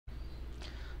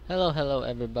Hello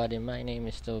everybody. My name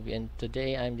is Toby, and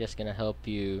today I'm just gonna help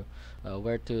you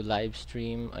where to live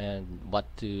stream and what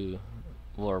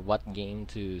game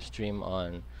to stream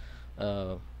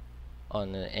uh,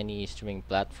 on any streaming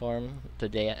platform.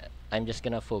 Today I'm just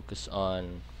gonna focus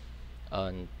on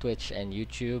Twitch and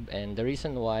YouTube, and the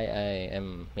reason why I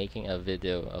am making a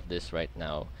video of this right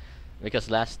now, because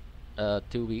last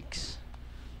 2 weeks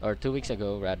or 2 weeks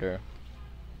ago rather,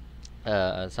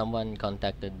 someone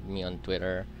contacted me on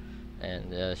Twitter,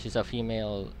 and she's a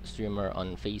female streamer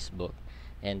on Facebook,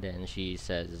 and then she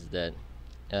says that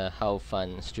how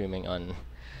fun streaming on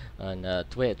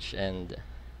Twitch, and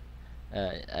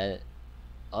I,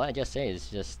 all I just say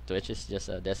is just Twitch is just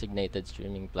a designated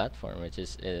streaming platform, which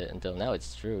is until now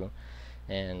it's true,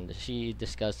 and she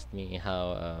discussed me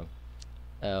how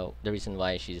the reason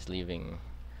why she's leaving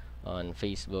on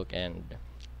Facebook, and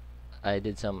I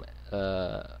did some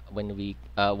 1 week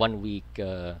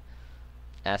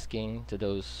asking to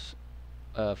those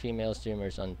female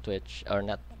streamers on Twitch, or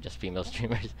not just female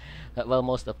streamers, well,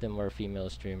 most of them were female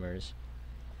streamers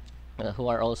who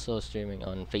are also streaming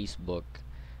on Facebook,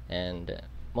 and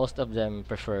most of them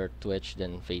prefer Twitch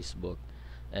than Facebook,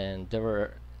 and there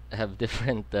were have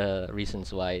different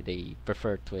reasons why they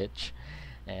prefer Twitch,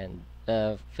 and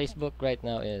Facebook right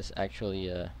now is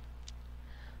actually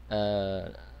uh,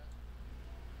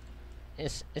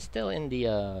 is still in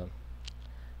the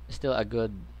still a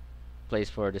good place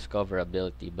for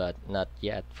discoverability, but not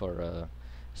yet for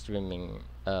streaming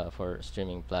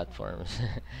platforms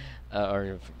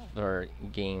for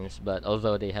games. But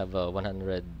although they have a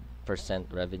 100%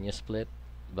 revenue split,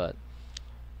 but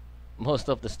most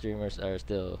of the streamers are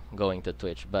still going to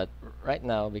Twitch. But right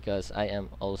now, because I'm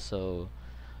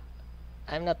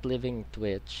not living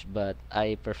Twitch, but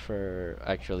I prefer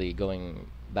actually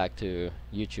going back to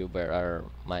YouTube where are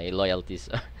my loyalties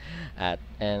are at,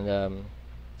 and I'm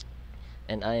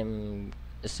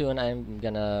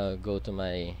gonna go to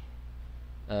my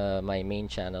main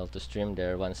channel to stream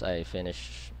there once I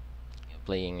finish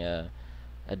playing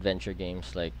adventure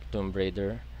games like Tomb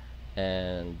Raider,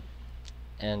 and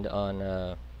and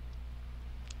on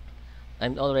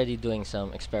I'm already doing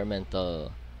some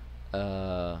experimental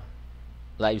uh,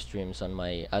 live streams on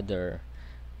my other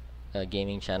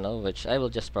gaming channel, which I will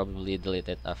just probably delete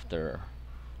it after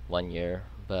 1 year.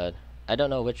 But I don't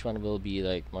know which one will be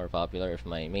like more popular, if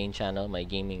my main channel, my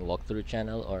gaming walkthrough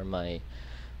channel, or my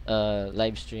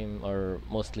live stream, or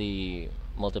mostly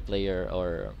multiplayer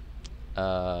or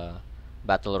uh,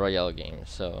 battle royale games.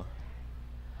 So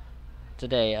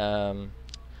today,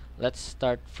 let's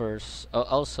start first.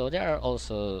 Also, there are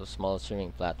also small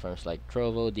streaming platforms like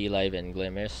Trovo, DLive, and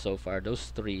Glimmers. So far,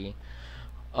 those three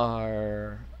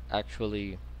are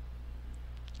actually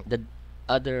the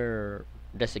other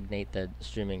designated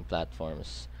streaming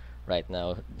platforms right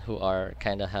now who are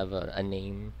kind of have a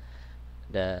name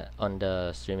on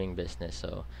the streaming business.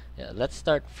 So yeah, let's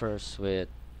start first with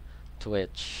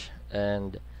Twitch,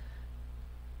 and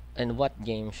what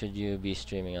game should you be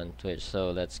streaming on Twitch?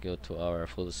 So let's go to our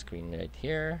full screen right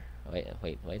here. Wait,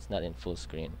 why it's not in full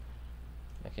screen?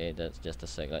 Okay, that's just a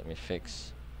sec. Let me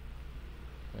fix.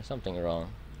 There's something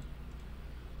wrong.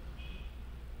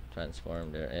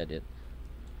 Transform there, edit.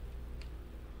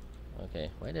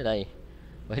 Okay, why did I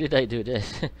do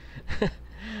this?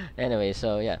 Anyway,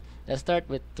 so yeah, let's start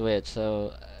with Twitch.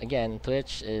 So again,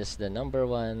 Twitch is the number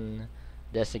one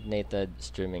designated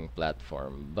streaming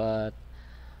platform, but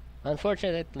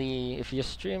unfortunately, if you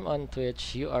stream on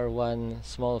Twitch, you are one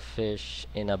small fish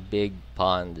in a big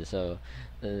pond. So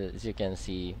as you can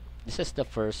see, this is the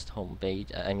first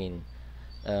homepage. I mean,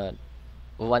 uh,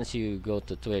 once you go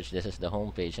to Twitch, this is the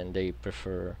homepage, and they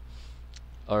prefer,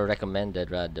 or recommended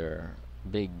rather,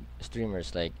 big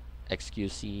streamers like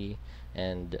XQC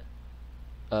and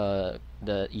the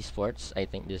esports. I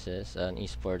think this is an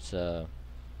esports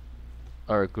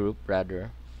or group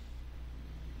rather.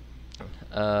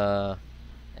 Uh,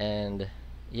 and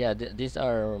yeah, these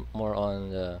are more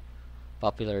on the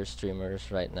popular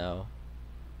streamers right now.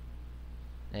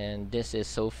 And this is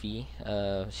Sophie.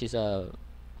 She's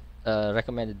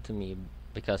recommended to me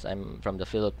because I'm from the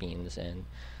Philippines, and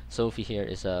Sophie here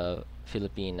is a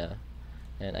Filipina,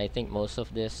 and I think most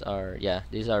of this are, yeah,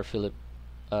 these are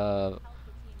uh,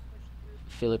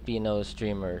 Filipino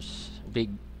streamers,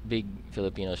 big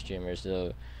Filipino streamers.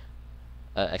 So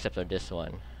except for this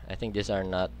one, I think these are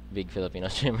not big Filipino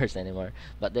streamers anymore,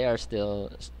 but they are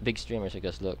still big streamers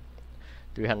because look,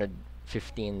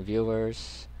 315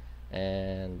 viewers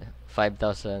and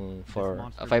 5,000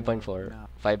 for 5.4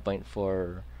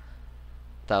 5.4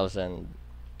 thousand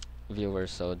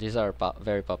viewers. So these are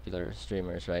very popular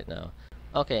streamers right now.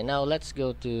 Okay, now let's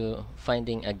go to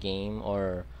finding a game,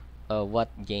 or what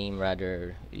game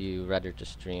rather you rather to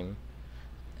stream.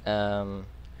 Um,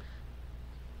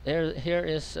 here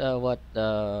is what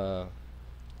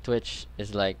Twitch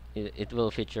is like. It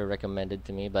will feature recommended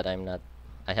to me, but I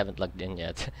haven't logged in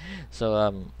yet.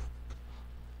 So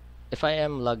if I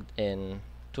am logged in,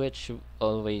 Twitch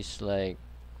always like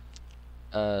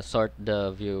sort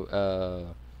the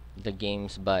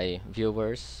games by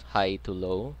viewers, high to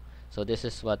low. So this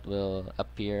is what will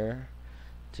appear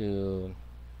to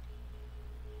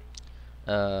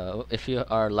if you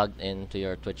are logged into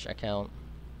your Twitch account.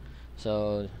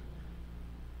 So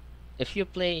if you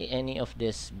play any of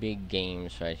these big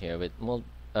games right here with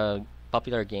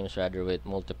popular games rather with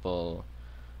multiple,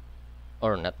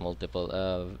 or not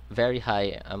multiple, very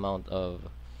high amount of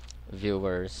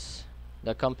viewers,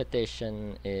 the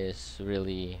competition is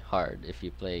really hard if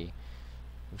you play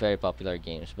very popular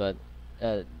games. But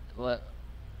uh, well,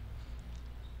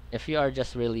 if you are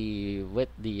just really with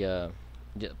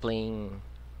playing,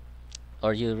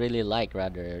 or you really like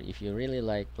rather, if you really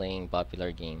like playing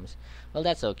popular games, well,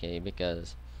 that's okay,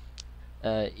 because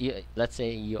let's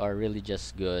say you are really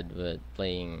just good with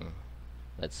playing,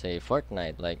 let's say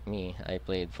Fortnite, like me. I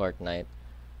played Fortnite.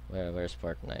 Where's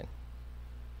Fortnite?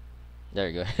 There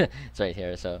you go. It's right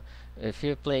here. So if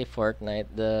you play Fortnite,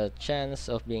 the chance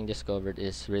of being discovered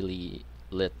is really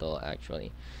little,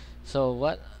 actually. So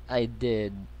what I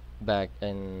did back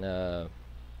in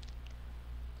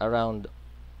around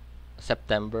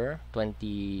September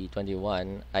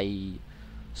 2021, I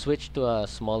switched to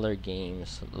smaller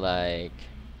games like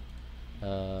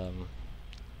um,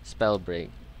 Spellbreak.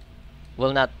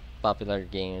 Well, not popular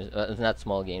games, not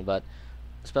small game, but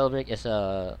Spellbreak is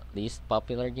a least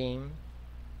popular game,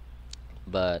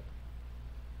 but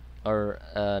or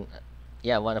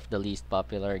yeah, one of the least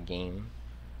popular game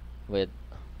with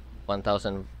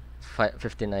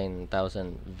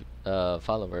 1,059,000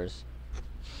 followers.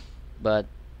 But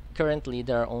currently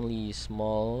there are only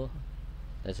small,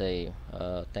 let's say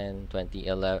 10, 20,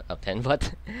 11, 10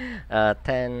 what?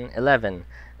 10, 11,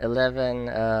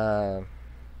 11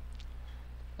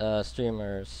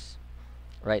 streamers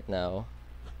right now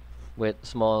with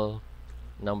small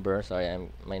number. Sorry,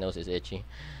 my nose is itchy.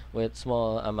 With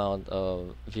small amount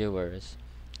of viewers.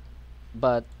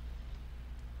 But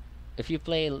if you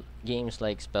play games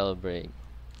like Spellbreak,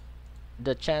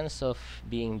 the chance of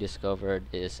being discovered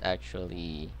is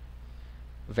actually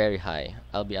very high.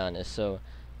 I'll be honest. So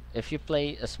if you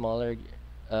play a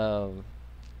um,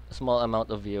 small amount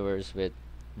of viewers with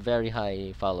very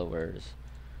high followers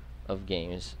of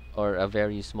games, or a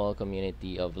very small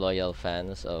community of loyal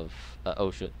fans of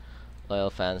oh shoot, loyal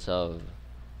fans of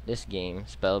this game,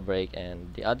 Spellbreak,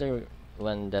 and the other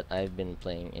one that I've been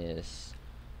playing is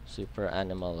Super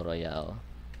Animal Royale,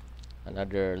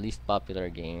 another least popular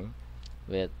game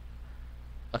with,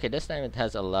 okay, this time it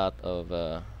has a lot of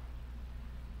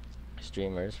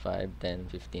streamers, 5, 10,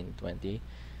 15, 20,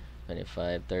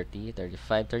 25, 30,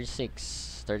 35,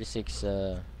 36, 36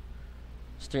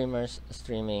 streamers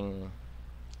streaming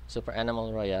Super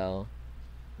Animal Royale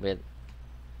with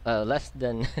less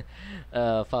than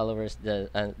followers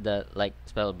that like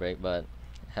Spellbreak, but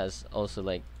has also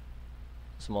like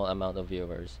small amount of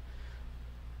viewers.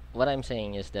 What I'm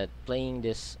saying is that playing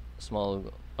this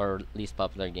small or least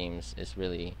popular games is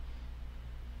really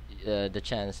the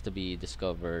chance to be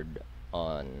discovered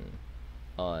on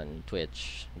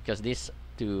Twitch, because these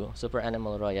two, Super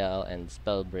Animal Royale and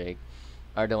Spellbreak,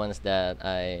 are the ones that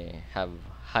I have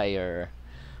higher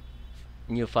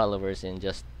new followers in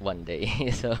just one day.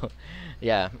 So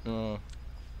yeah,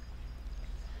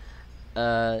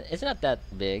 it's not that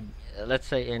big. Let's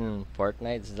say in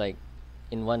Fortnite, it's like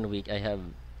in 1 week I have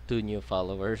 2 new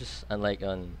followers. Unlike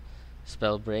on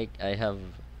Spellbreak, I have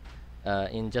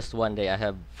in just one day I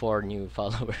have 4 new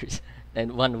followers,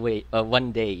 and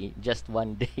 1 day, just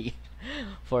 1 day,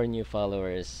 4 new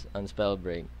followers on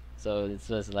Spellbreak. So it's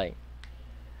just like,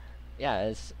 yeah,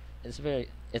 it's very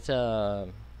it's a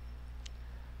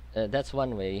that's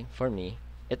one way for me.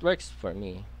 It works for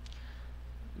me,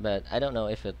 but I don't know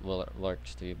if it will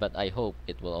works to you. But I hope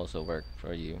it will also work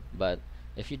for you. But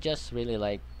if you just really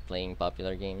like playing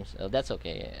popular games, that's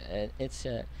okay. It's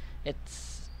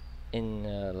in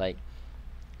like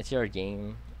it's your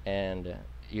game, and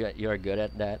you're good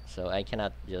at that. So I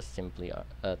cannot just simply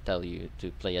tell you to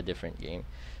play a different game.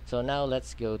 So now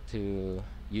let's go to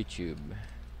YouTube.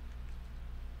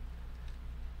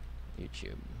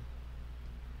 YouTube.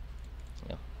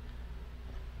 Yeah.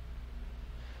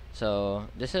 So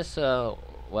this is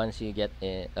once you get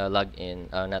in, log in,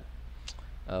 not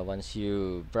once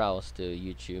you browse to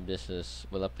YouTube, this is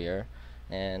will appear,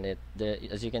 and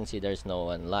as you can see, there's no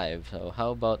one live. So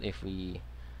how about if we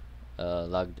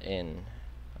logged in?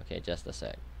 Okay, just a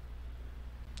sec.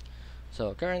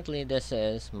 So currently this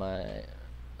is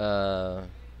uh,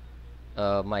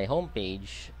 my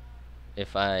homepage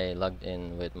if I logged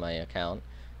in with my account.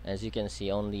 As you can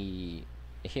see, only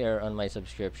here on my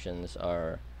subscriptions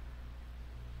are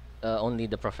only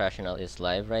the professional is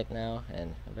live right now,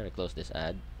 and I better close this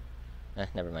ad.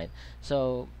 Never mind.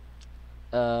 So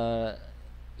uh,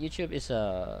 YouTube is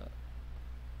uh,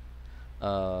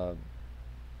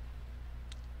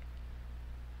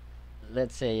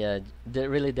 let's say they're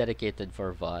really dedicated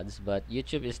for VODs, but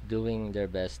YouTube is doing their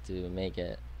best to make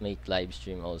live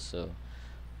stream also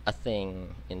a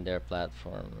thing in their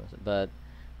platforms. But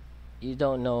you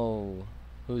don't know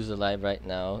who's alive right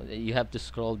now. You have to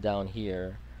scroll down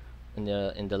here in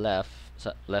the left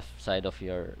side of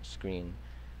your screen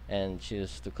and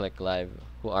choose to click live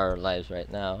who are live right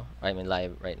now. I mean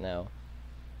live right now.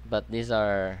 But these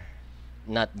are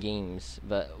not games,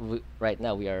 but right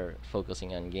now we are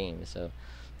focusing on games. So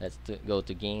let's go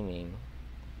to gaming.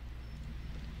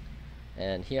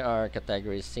 And here are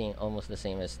categories seeing almost the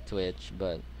same as Twitch,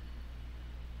 but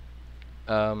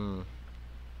um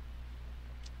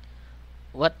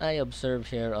what I observe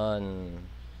here on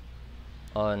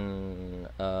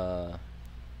uh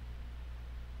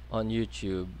on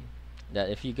YouTube, that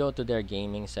if you go to their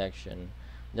gaming section,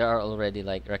 there are already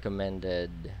like recommended.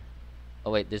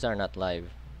 Oh wait, these are not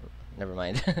live. Never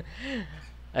mind.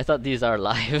 I thought these are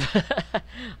live.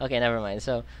 Okay, never mind.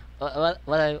 So what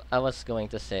I was going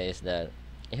to say is that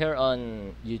here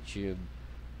on YouTube,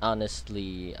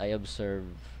 honestly, I observe.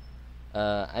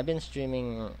 I've been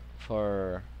streaming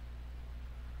for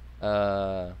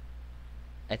uh,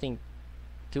 I think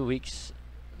 2 weeks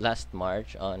last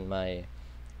March on my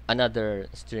another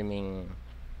streaming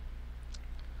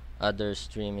other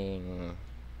streaming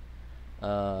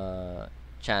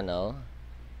channel,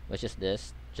 which is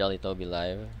this Jolly Toby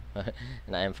Live.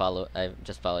 And I've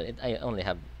just followed it. I only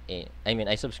have I mean,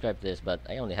 I subscribe to this, but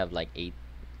I only have like 8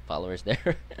 followers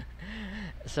there.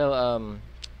 So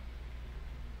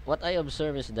what I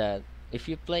observe is that if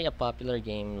you play a popular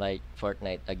game like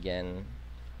Fortnite again,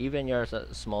 even you're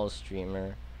a small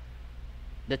streamer,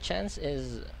 the chance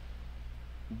is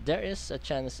there is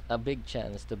a big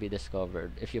chance to be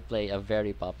discovered if you play a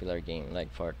very popular game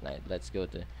like Fortnite. Let's go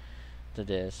to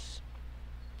this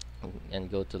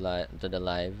and go to the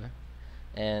live,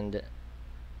 and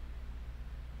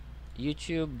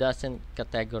YouTube doesn't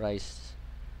categorize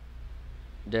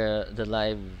the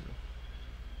live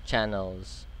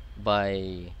channels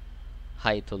by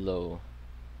high to low.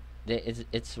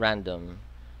 It's random.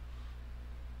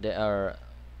 They are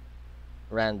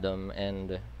random,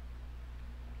 and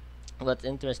what's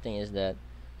interesting is that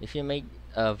if you make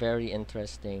a very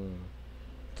interesting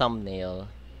thumbnail,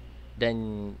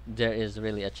 then there is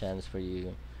really a chance for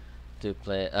you to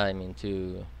play. I mean,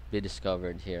 to be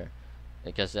discovered here,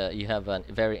 because you have a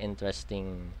very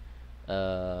interesting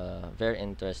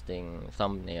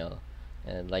thumbnail,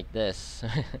 and like this.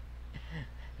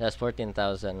 That's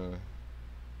 14,000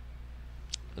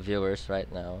 viewers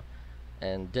right now,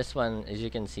 and this one, as you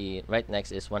can see, right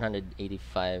next is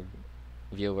 185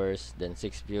 viewers, then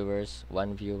 6 viewers,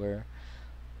 1 viewer,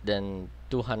 then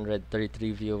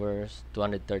 233 viewers,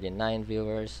 239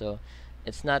 viewers. So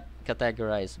it's not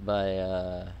categorized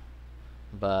by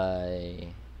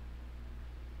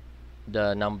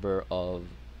the number of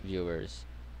viewers.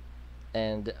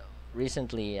 And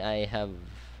recently I've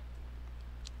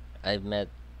met,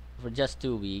 for just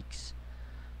 2 weeks,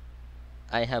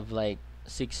 I have like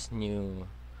 6 new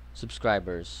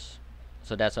subscribers.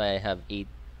 So that's why I have 8.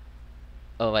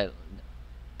 Oh well,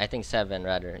 I think 7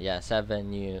 rather. Yeah, 7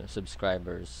 new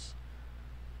subscribers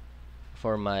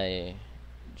for my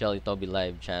Jolly Toby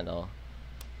Live channel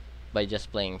by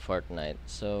just playing Fortnite.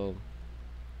 So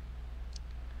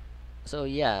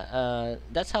yeah,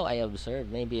 that's how I observe.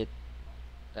 Maybe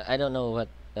I don't know what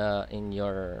in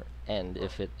your end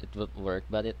if it would work,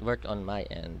 but it worked on my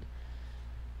end.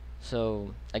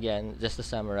 So again, just to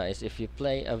summarize, if you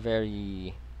play a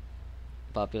very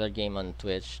popular game on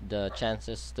Twitch, the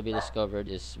chances to be discovered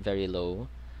is very low.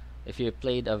 If you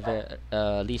played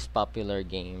a least popular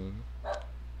game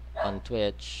on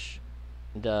Twitch,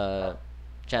 the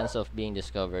chance of being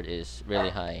discovered is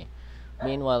really high.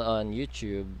 Meanwhile, on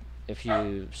YouTube, if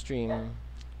you stream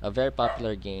a very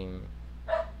popular game,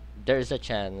 there is a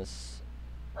chance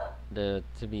to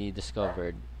be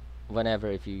discovered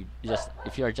whenever, if you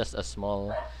are just a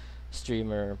small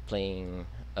streamer playing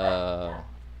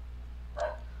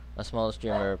a small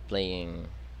streamer playing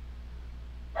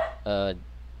uh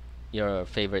your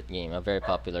favorite game, a very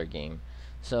popular game.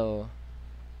 So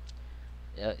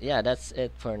yeah, that's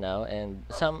it for now. And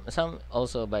some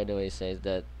also, by the way, says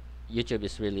that YouTube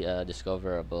is really a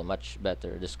discoverable, much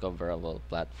better discoverable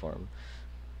platform.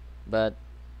 But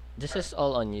this is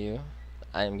all on you.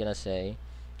 I'm gonna say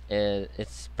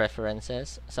it's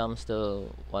preferences. Some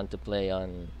still want to play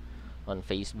on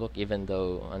Facebook, even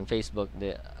though on Facebook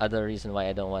the other reason why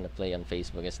I don't want to play on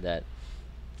Facebook is that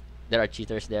there are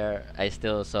cheaters there. I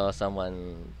still saw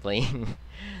someone playing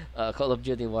Call of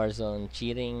Duty Warzone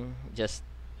cheating just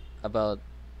about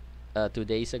 2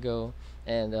 days ago,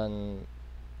 and on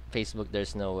Facebook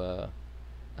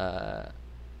uh,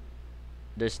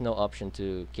 there's no option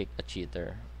to kick a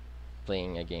cheater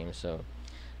playing a game. So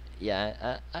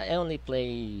yeah, I only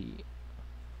play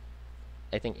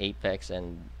I think Apex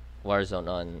and Warzone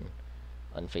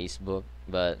on Facebook,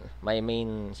 but my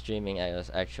main streaming I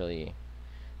was actually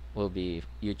will be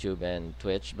YouTube and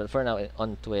Twitch. But for now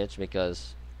on Twitch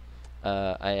because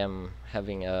I am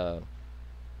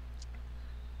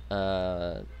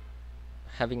uh,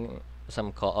 having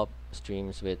some co-op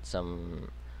streams with some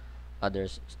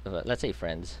others, let's say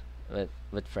friends,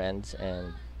 with friends,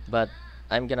 and but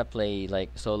I'm gonna play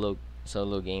like solo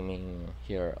gaming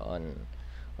here on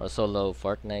or solo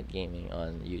Fortnite gaming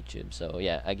on YouTube. So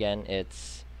yeah, again,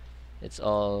 it's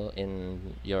all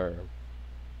in your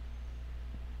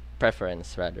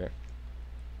preference rather.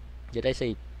 Did I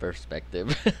say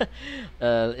perspective?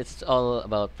 It's all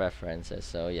about preferences.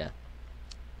 So yeah,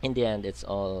 in the end, it's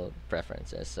all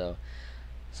preferences. So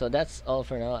that's all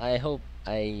for now. I hope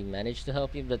I managed to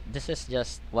help you, but this is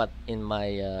just what in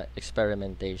my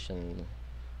experimentation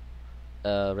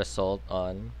result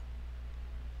on,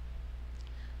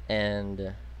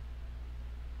 and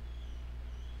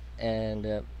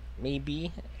and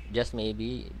maybe just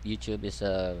maybe YouTube is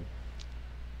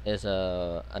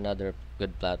another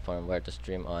good platform where to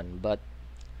stream on, but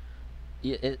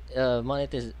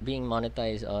monetize being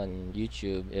monetized on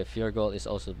YouTube. If your goal is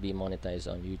also be monetized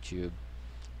on YouTube,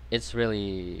 it's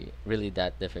really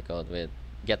that difficult with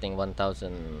getting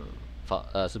 1,000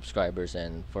 subscribers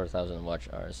and 4,000 watch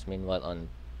hours. Meanwhile, on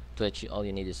Twitch, all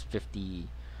you need is 50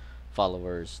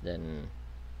 followers. Then,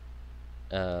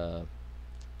 uh,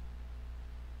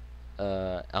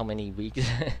 how many weeks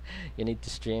you need to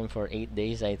stream for 8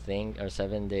 days, I think, or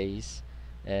 7 days,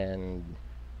 and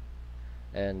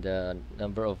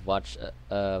number of watch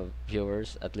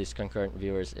viewers, at least concurrent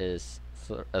viewers, is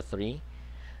three,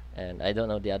 and I don't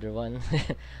know the other one.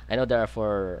 I know there are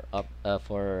four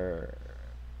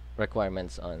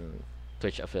requirements on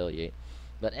Twitch affiliate,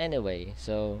 but anyway,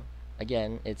 so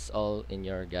again, it's all in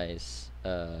your guys'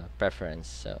 preference.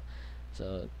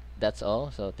 So that's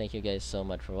all. So thank you guys so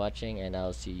much for watching, and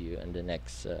I'll see you in the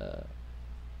next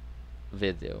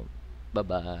video. Bye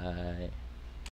bye.